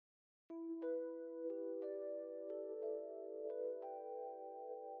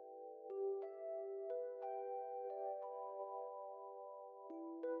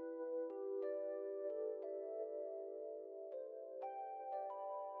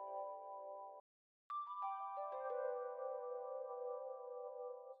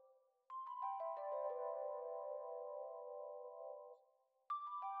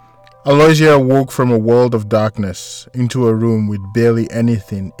Aloysia awoke from a world of darkness into a room with barely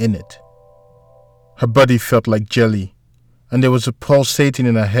anything in it. Her body felt like jelly, and there was a pulsating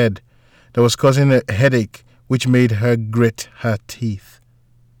in her head that was causing a headache which made her grit her teeth.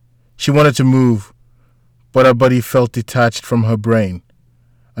 She wanted to move, but her body felt detached from her brain,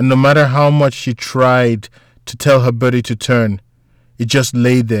 and no matter how much she tried to tell her body to turn, it just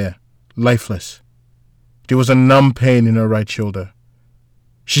lay there, lifeless. There was a numb pain in her right shoulder.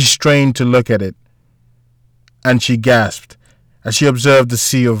 She strained to look at it, and she gasped as she observed the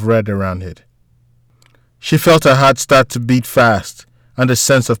sea of red around it. She felt her heart start to beat fast and a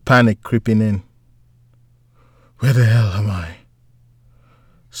sense of panic creeping in. Where the hell am I?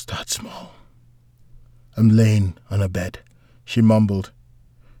 Start small. I'm laying on a bed, she mumbled.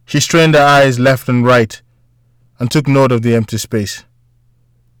 She strained her eyes left and right and took note of the empty space.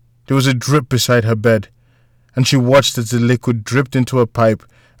 There was a drip beside her bed, and she watched as the liquid dripped into a pipe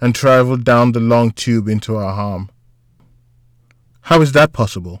and traveled down the long tube into her arm. How is that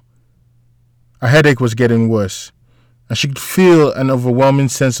possible? Her headache was getting worse, and she could feel an overwhelming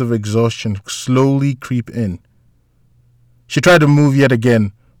sense of exhaustion slowly creep in. She tried to move yet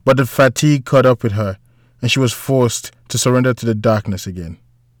again, but the fatigue caught up with her, and she was forced to surrender to the darkness again.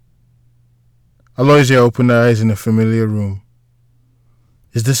 Aloysia opened her eyes in a familiar room.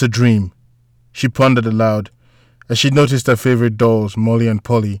 Is this a dream? She pondered aloud as she noticed her favorite dolls, Molly and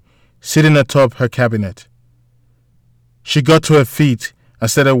Polly, sitting atop her cabinet. She got to her feet and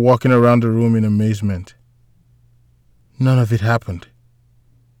started walking around the room in amazement. None of it happened.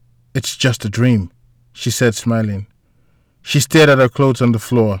 It's just a dream, she said, smiling. She stared at her clothes on the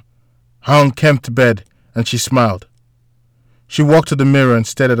floor, her unkempt bed, and she smiled. She walked to the mirror and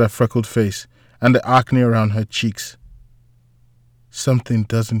stared at her freckled face and the acne around her cheeks. Something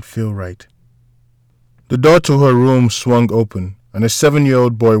doesn't feel right. The door to her room swung open, and a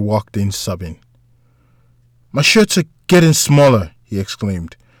 7-year-old boy walked in sobbing. My shirts are getting smaller, he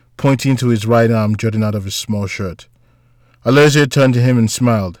exclaimed, pointing to his right arm jutting out of his small shirt. Aloysia turned to him and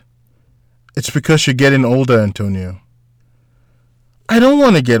smiled. It's because you're getting older, Antonio. I don't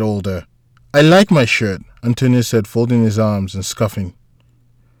want to get older. I like my shirt, Antonio said, folding his arms and scoffing.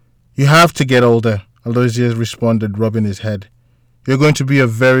 You have to get older, Aloysia responded, rubbing his head. You're going to be a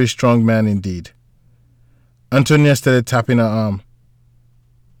very strong man indeed. Antonio started tapping her arm.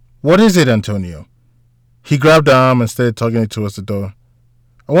 What is it, Antonio? He grabbed her arm and started tugging it towards the door.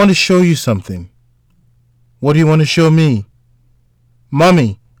 I want to show you something. What do you want to show me?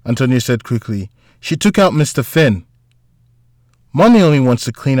 Mommy, Antonio said quickly. She took out Mr. Finn. Mommy only wants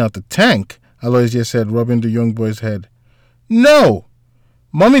to clean out the tank, Aloysia said, rubbing the young boy's head. No!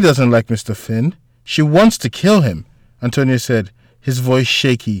 Mommy doesn't like Mr. Finn. She wants to kill him, Antonio said, his voice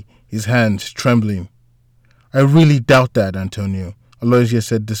shaky, his hands trembling. I really doubt that, Antonio, Aloysia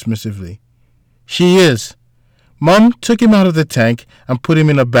said dismissively. She is. Mom took him out of the tank and put him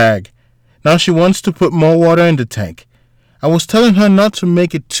in a bag. Now she wants to put more water in the tank. I was telling her not to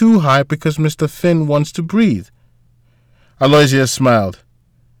make it too high because Mr. Finn wants to breathe. Aloysia smiled.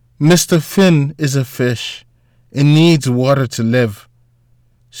 Mr. Finn is a fish. It needs water to live.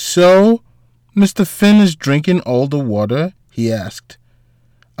 So, Mr. Finn is drinking all the water? He asked.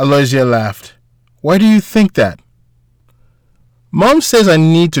 Aloysia laughed. Why do you think that? Mom says I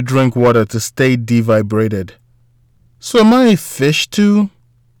need to drink water to stay devibrated. So am I a fish too?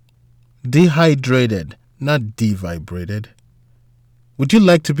 Dehydrated, not devibrated. Would you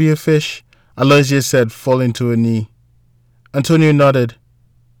like to be a fish? Aloysia said, falling to her knee. Antonio nodded.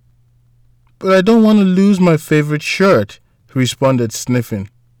 But I don't want to lose my favorite shirt, he responded, sniffing.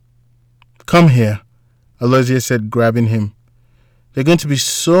 Come here, Aloysia said, grabbing him. There are going to be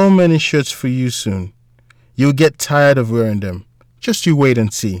so many shirts for you soon. You'll get tired of wearing them. Just you wait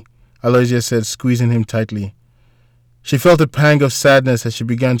and see, Aloysia said, squeezing him tightly. She felt a pang of sadness as she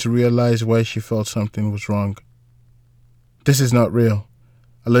began to realize why she felt something was wrong. This is not real,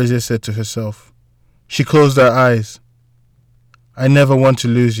 Aloysia said to herself. She closed her eyes. I never want to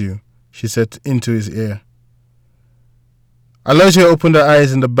lose you, she said into his ear. Aloysia opened her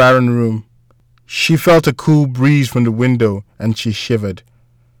eyes in the barren room. She felt a cool breeze from the window and she shivered.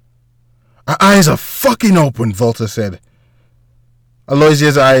 Her eyes are fucking open, Walter said.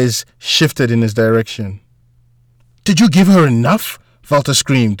 Aloysia's eyes shifted in his direction. Did you give her enough? Walter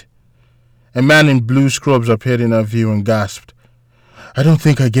screamed. A man in blue scrubs appeared in her view and gasped. I don't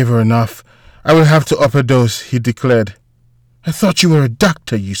think I gave her enough. I will have to up a dose, he declared. I thought you were a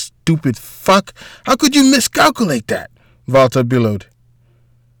doctor, you stupid fuck. How could you miscalculate that? Walter bellowed.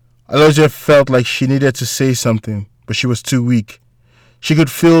 Aloysia felt like she needed to say something, but she was too weak. She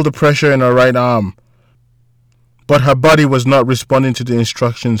could feel the pressure in her right arm, but her body was not responding to the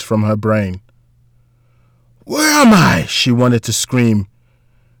instructions from her brain. "Where am I?" she wanted to scream.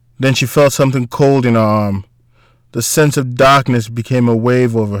 Then she felt something cold in her arm. The sense of darkness became a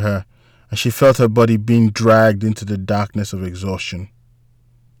wave over her, and she felt her body being dragged into the darkness of exhaustion.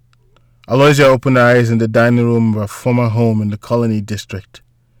 Aloysia opened her eyes in the dining room of her former home in the Colony District.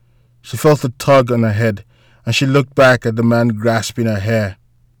 She felt a tug on her head, and she looked back at the man grasping her hair.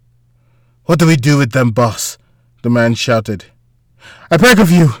 "What do we do with them, boss?" the man shouted. "I beg of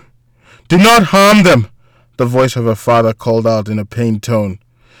you, do not harm them," the voice of her father called out in a pained tone.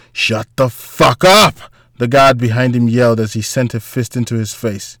 "Shut the fuck up," the guard behind him yelled as he sent a fist into his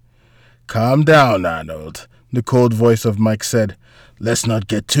face. "Calm down, Arnold," the cold voice of Mike said. "Let's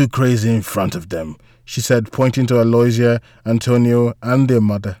not get too crazy in front of them," she said, pointing to Aloysia, Antonio, and their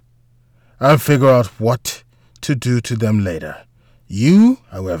mother. "I'll figure out what to do to them later. You,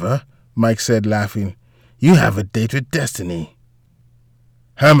 however," Mike said, laughing, "you have a date with destiny.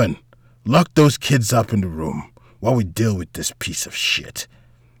 Herman, lock those kids up in the room while we deal with this piece of shit."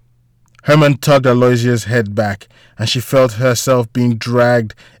 Herman tugged Aloysia's head back, and she felt herself being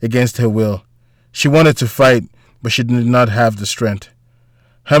dragged against her will. She wanted to fight, but she did not have the strength.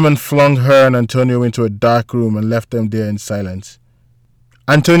 Herman flung her and Antonio into a dark room and left them there in silence.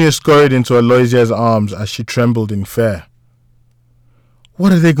 Antonio scurried into Aloysia's arms as she trembled in fear.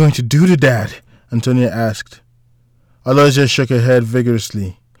 "What are they going to do to Dad?" Antonio asked. Aloysia shook her head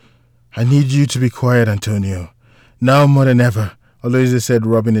vigorously. "I need you to be quiet, Antonio. Now more than ever," Aloysia said,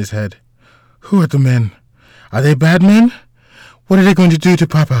 rubbing his head. "Who are the men? Are they bad men? What are they going to do to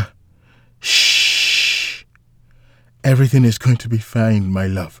Papa?" "Shh. Everything is going to be fine, my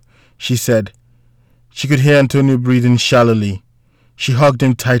love," she said. She could hear Antonio breathing shallowly. She hugged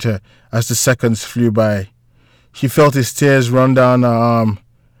him tighter as the seconds flew by. She felt his tears run down her arm,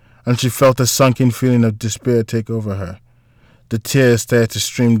 and she felt a sunken feeling of despair take over her. The tears started to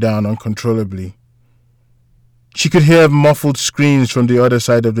stream down uncontrollably. She could hear muffled screams from the other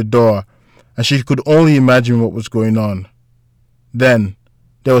side of the door, and she could only imagine what was going on. Then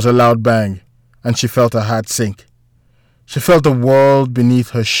there was a loud bang, and she felt her heart sink. She felt the world beneath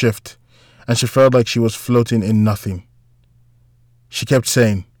her shift, and she felt like she was floating in nothing. She kept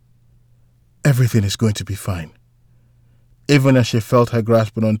saying, "Everything is going to be fine." Even as she felt her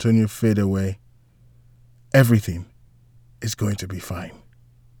grasp on Antonio fade away, everything is going to be fine.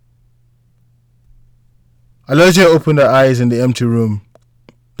 Aloysia opened her eyes in the empty room.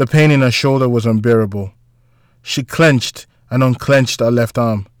 The pain in her shoulder was unbearable. She clenched and unclenched her left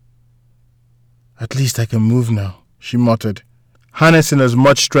arm. "At least I can move now," she muttered. Harnessing as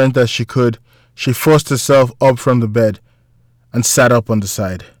much strength as she could, she forced herself up from the bed and sat up on the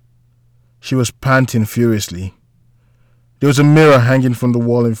side. She was panting furiously. There was a mirror hanging from the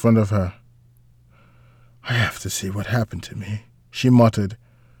wall in front of her. "I have to see what happened to me," she muttered.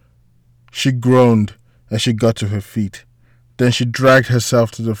 She groaned as she got to her feet. Then she dragged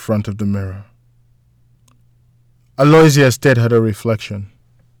herself to the front of the mirror. Aloysia stared at her reflection.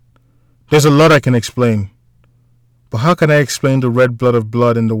 "There's a lot I can explain. But how can I explain the red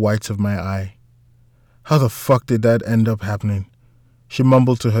blood in the whites of my eye? How the fuck did that end up happening?" she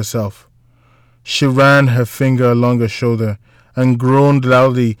mumbled to herself. She ran her finger along her shoulder and groaned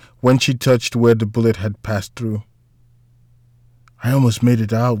loudly when she touched where the bullet had passed through. "I almost made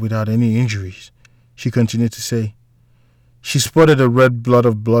it out without any injuries," she continued to say. She spotted the red blood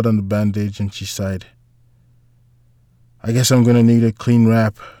on the bandage and she sighed. "I guess I'm going to need a clean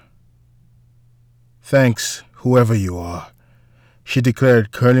wrap." "Thanks, whoever you are," she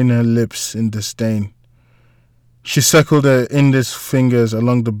declared, curling her lips in disdain. She circled her index fingers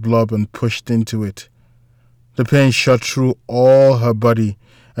along the blob and pushed into it. The pain shot through all her body,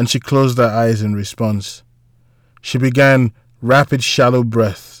 and she closed her eyes in response. She began rapid, shallow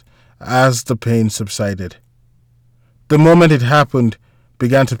breaths as the pain subsided. The moment it happened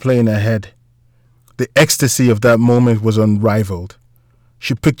began to play in her head. The ecstasy of that moment was unrivaled.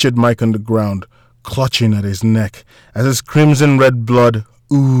 She pictured Mike on the ground, clutching at his neck as his crimson red blood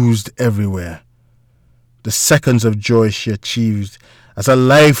oozed everywhere. The seconds of joy she achieved as her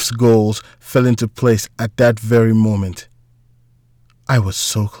life's goals fell into place at that very moment. I was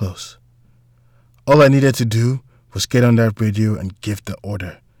so close. All I needed to do was get on that radio and give the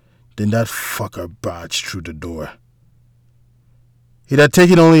order. Then that fucker barged through the door. It had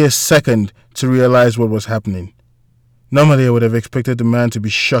taken only a second to realize what was happening. Normally, I would have expected the man to be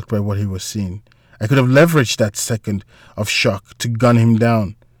shocked by what he was seeing. I could have leveraged that second of shock to gun him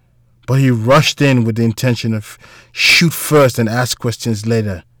down. But he rushed in with the intention of shoot first and ask questions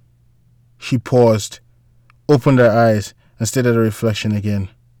later. She paused, opened her eyes, and stared at the reflection again.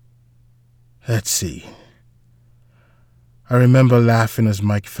 Let's see. I remember laughing as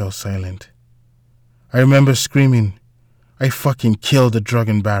Mike fell silent. I remember screaming, "I fucking killed the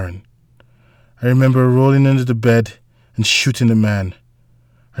drunken baron." I remember rolling into the bed and shooting the man.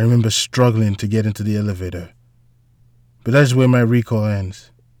 I remember struggling to get into the elevator. But that is where my recall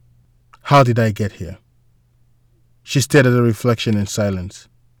ends. How did I get here? She stared at the reflection in silence.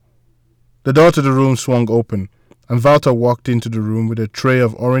 The door to the room swung open, and Walter walked into the room with a tray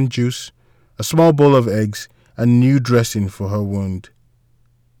of orange juice, a small bowl of eggs, and new dressing for her wound.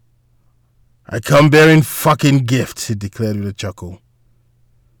 "I come bearing fucking gifts," he declared with a chuckle.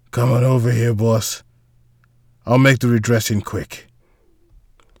 "Come on over here, boss. I'll make the redressing quick."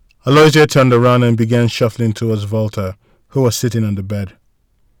 Aloysia turned around and began shuffling towards Walter, who was sitting on the bed.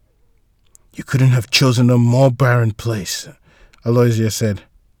 "You couldn't have chosen a more barren place," Aloysia said.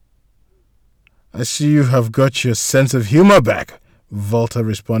 "I see you have got your sense of humor back," Walter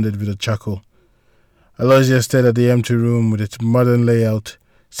responded with a chuckle. Aloysia stared at the empty room with its modern layout,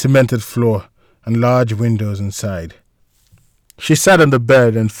 cemented floor, and large windows inside. She sat on the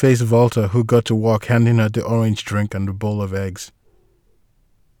bed and faced Walter, who got to walk, handing her the orange drink and the bowl of eggs.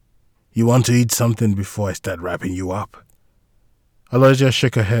 "You want to eat something before I start wrapping you up?" Aloysia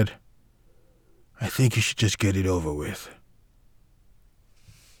shook her head. "I think you should just get it over with."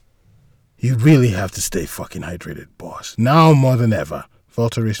 "You really have to stay fucking hydrated, boss. Now more than ever,"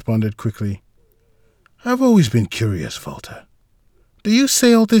 Walter responded quickly. "I've always been curious, Walter. Do you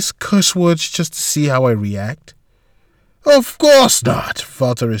say all these curse words just to see how I react?" "Of course not,"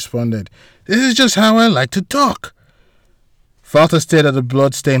 Walter responded. "This is just how I like to talk." Walter stared at the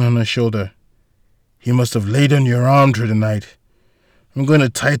blood stain on her shoulder. "You must have laid on your arm through the night. I'm going to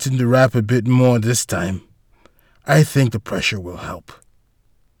tighten the wrap a bit more this time. I think the pressure will help."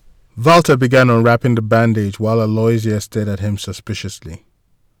 Walter began unwrapping the bandage while Aloysia stared at him suspiciously.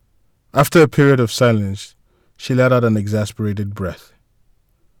 After a period of silence, she let out an exasperated breath.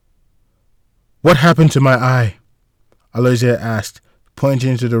 "What happened to my eye?" Aloysia asked,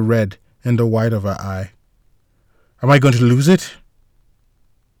 pointing to the red and the white of her eye. "Am I going to lose it?"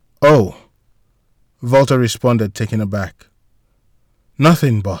 "Oh," Walter responded, taken aback.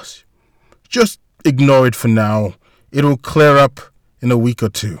 "Nothing, boss. Just ignore it for now. It'll clear up in a week or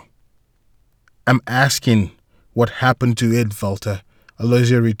two." "I'm asking what happened to it, Walter,"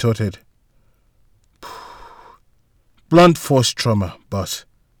 Aloysia retorted. "Blunt force trauma, boss."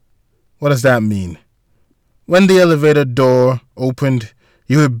 "What does that mean?" "When the elevator door opened,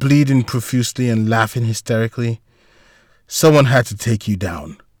 you were bleeding profusely and laughing hysterically. Someone had to take you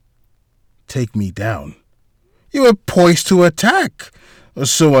down." "Take me down?" "You were poised to attack, or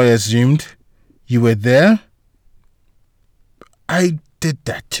so I assumed. You were there?" "I did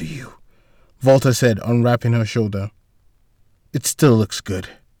that to you," Walter said, unwrapping her shoulder. "It still looks good.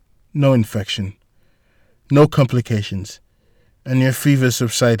 No infection. No complications. And your fever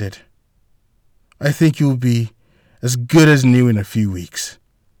subsided. I think you'll be as good as new in a few weeks."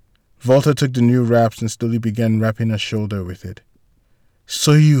 Walter took the new wraps and slowly began wrapping her shoulder with it.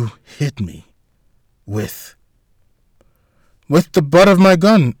 "So you hit me. With the butt of my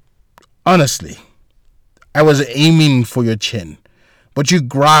gun. Honestly, I was aiming for your chin, but you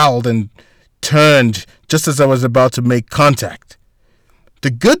growled and turned just as I was about to make contact. The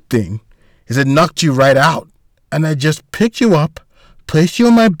good thing is it knocked you right out, and I just picked you up, placed you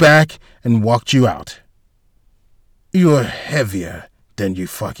on my back, and walked you out. You're heavier than you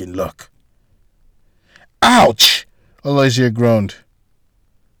fucking look." "Ouch!" Aloysia groaned.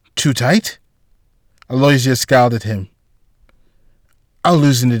 "Too tight?" Aloysia scowled at him. "I'll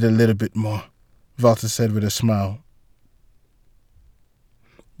loosen it a little bit more," Walter said with a smile.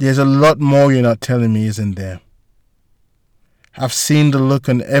 "There's a lot more you're not telling me, isn't there? I've seen the look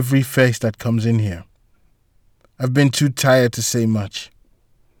on every face that comes in here. I've been too tired to say much.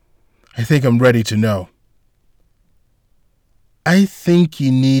 I think I'm ready to know." "I think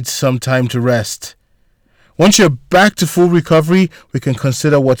you need some time to rest. Once you're back to full recovery, we can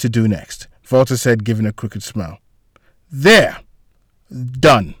consider what to do next," Walter said, giving a crooked smile. "There.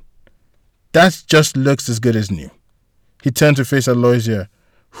 Done. That just looks as good as new." He turned to face Aloysia,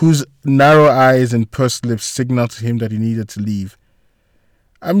 whose narrow eyes and pursed lips signaled to him that he needed to leave.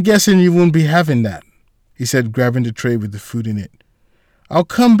 "I'm guessing you won't be having that," he said, grabbing the tray with the food in it. "I'll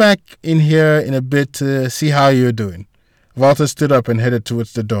come back in here in a bit to see how you're doing." Walter stood up and headed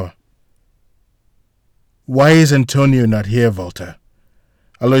towards the door. "Why is Antonio not here, Walter?"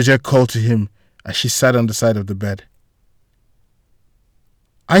 Aloysia called to him as she sat on the side of the bed.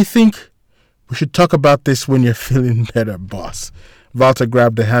 "I think we should talk about this when you're feeling better, boss." Walter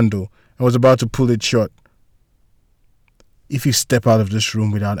grabbed the handle and was about to pull it short. "If you step out of this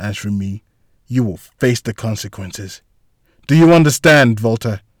room without answering me, you will face the consequences. Do you understand,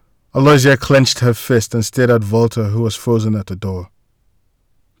 Volta? Aloysia clenched her fist and stared at Volta, who was frozen at the door.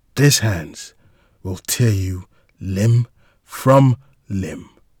 These hands will tear you limb from limb.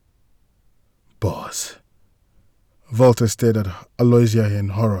 Boss. Volta stared at Aloysia in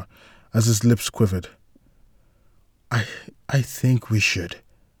horror as his lips quivered. I think we should.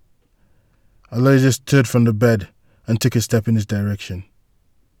 Aloysia stood from the bed and took a step in his direction.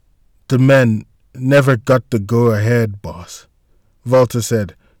 The men never got the go-ahead, boss, Volta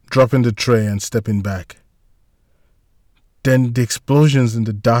said, dropping the tray and stepping back. Then the explosions in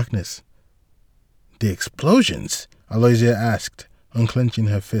the darkness. The explosions? Aloysia asked, unclenching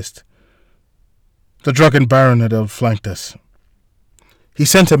her fist. The drunken Baron had outflanked us. He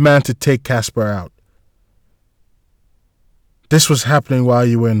sent a man to take Caspar out. This was happening while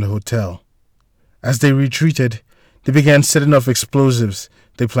you were in the hotel. As they retreated, they began setting off explosives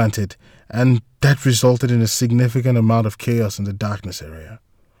they planted, and that resulted in a significant amount of chaos in the darkness area.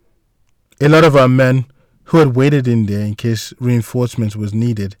 A lot of our men, who had waited in there in case reinforcements was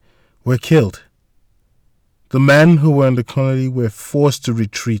needed, were killed. The men who were in the colony were forced to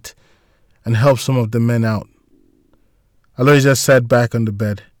retreat and help some of the men out. Aloysia sat back on the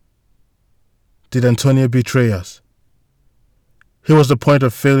bed. Did Antonio betray us? He was the point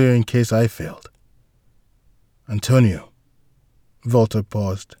of failure in case I failed. Antonio. Volta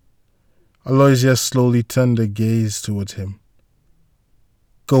paused. Aloysia slowly turned her gaze towards him.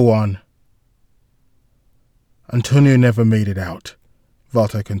 Go on. Antonio never made it out,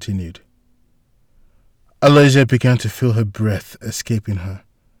 Volta continued. Aloysia began to feel her breath escaping her.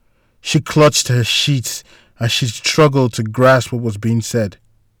 She clutched her sheets as she struggled to grasp what was being said.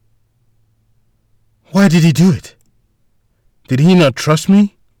 Why did he do it? Did he not trust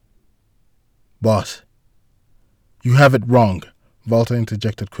me? Boss, you have it wrong, Volta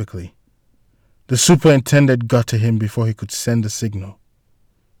interjected quickly. The superintendent got to him before he could send the signal.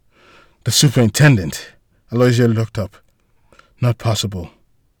 The superintendent? Aloysia looked up. Not possible.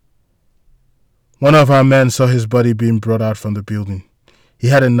 One of our men saw his body being brought out from the building. He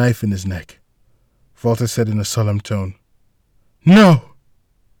had a knife in his neck. Volta said in a solemn tone. No!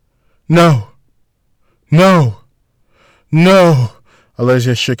 No! No! No!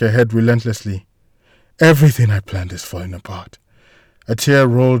 Aloysia shook her head relentlessly. Everything I planned is falling apart. A tear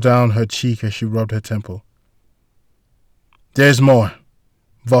rolled down her cheek as she rubbed her temple. There's more,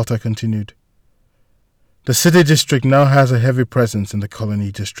 Volta continued. The city district now has a heavy presence in the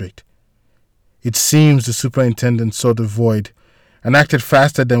colony district. It seems the superintendent saw the void and acted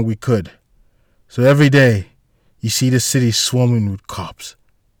faster than we could. So every day, you see the city swarming with cops.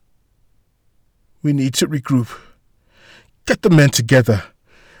 We need to regroup. Get the men together.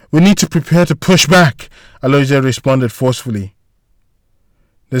 We need to prepare to push back, Aloysia responded forcefully.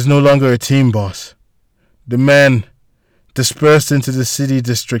 There's no longer a team, boss. The men dispersed into the city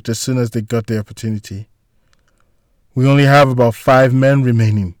district as soon as they got the opportunity. We only have about 5 men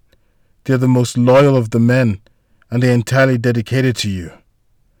remaining. They're the most loyal of the men, and they're entirely dedicated to you.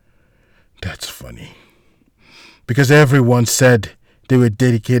 That's funny. Because everyone said they were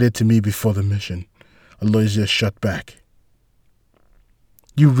dedicated to me before the mission, Aloysia shot back.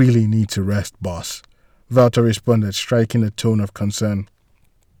 You really need to rest, boss, Volta responded, striking a tone of concern.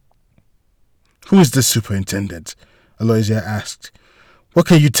 Who is the superintendent? Aloysia asked. What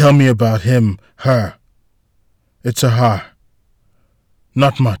can you tell me about him, her? It's a her.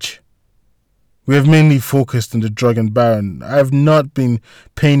 Not much. We have mainly focused on the drug and baron. I have not been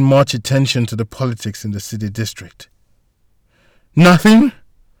paying much attention to the politics in the city district. Nothing?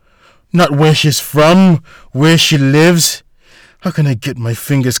 Not where she's from, where she lives? How can I get my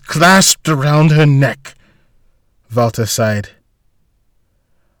fingers clasped around her neck? Volta sighed.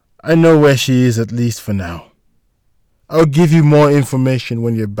 I know where she is, at least for now. I'll give you more information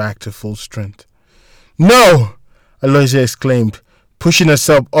when you're back to full strength. No! Aloysia exclaimed, pushing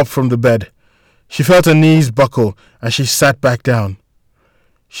herself up from the bed. She felt her knees buckle and she sat back down.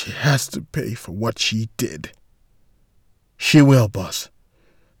 She has to pay for what she did. She will, boss.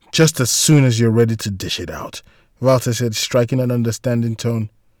 Just as soon as you're ready to dish it out, Volta said, striking an understanding tone.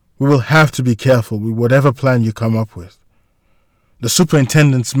 We will have to be careful with whatever plan you come up with. The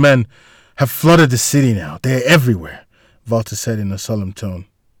superintendent's men have flooded the city now. They're everywhere, Volta said in a solemn tone.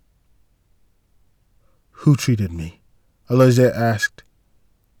 Who treated me? Aloysia asked.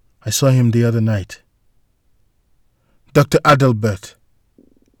 I saw him the other night. Dr. Adalbert.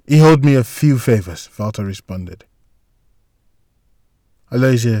 He owed me a few favors, Volta responded.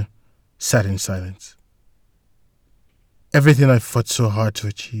 Aloysia sat in silence. Everything I fought so hard to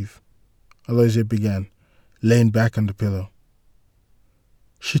achieve, Aloysia began, laying back on the pillow.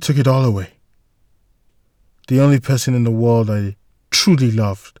 She took it all away. the only person in the world I truly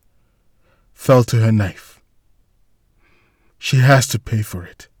loved, fell to her knife. She has to pay for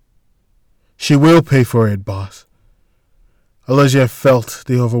it. She will pay for it, boss. Aloysia felt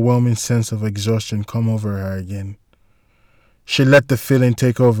the overwhelming sense of exhaustion come over her again. She let the feeling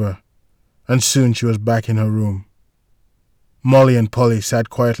take over, and soon she was back in her room. Molly and Polly sat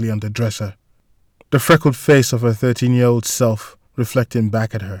quietly on the dresser, the freckled face of her 13-year-old self reflecting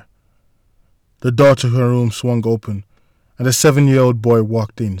back at her. The door to her room swung open, and a 7-year-old boy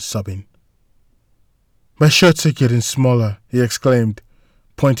walked in, sobbing. "My shirts are getting smaller," he exclaimed,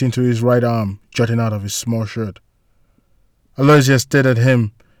 pointing to his right arm jutting out of his small shirt. Aloysia stared at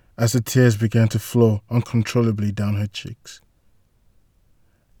him as the tears began to flow uncontrollably down her cheeks.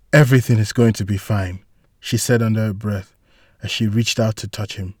 "Everything is going to be fine," she said under her breath as she reached out to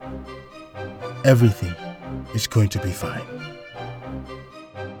touch him. "Everything is going to be fine."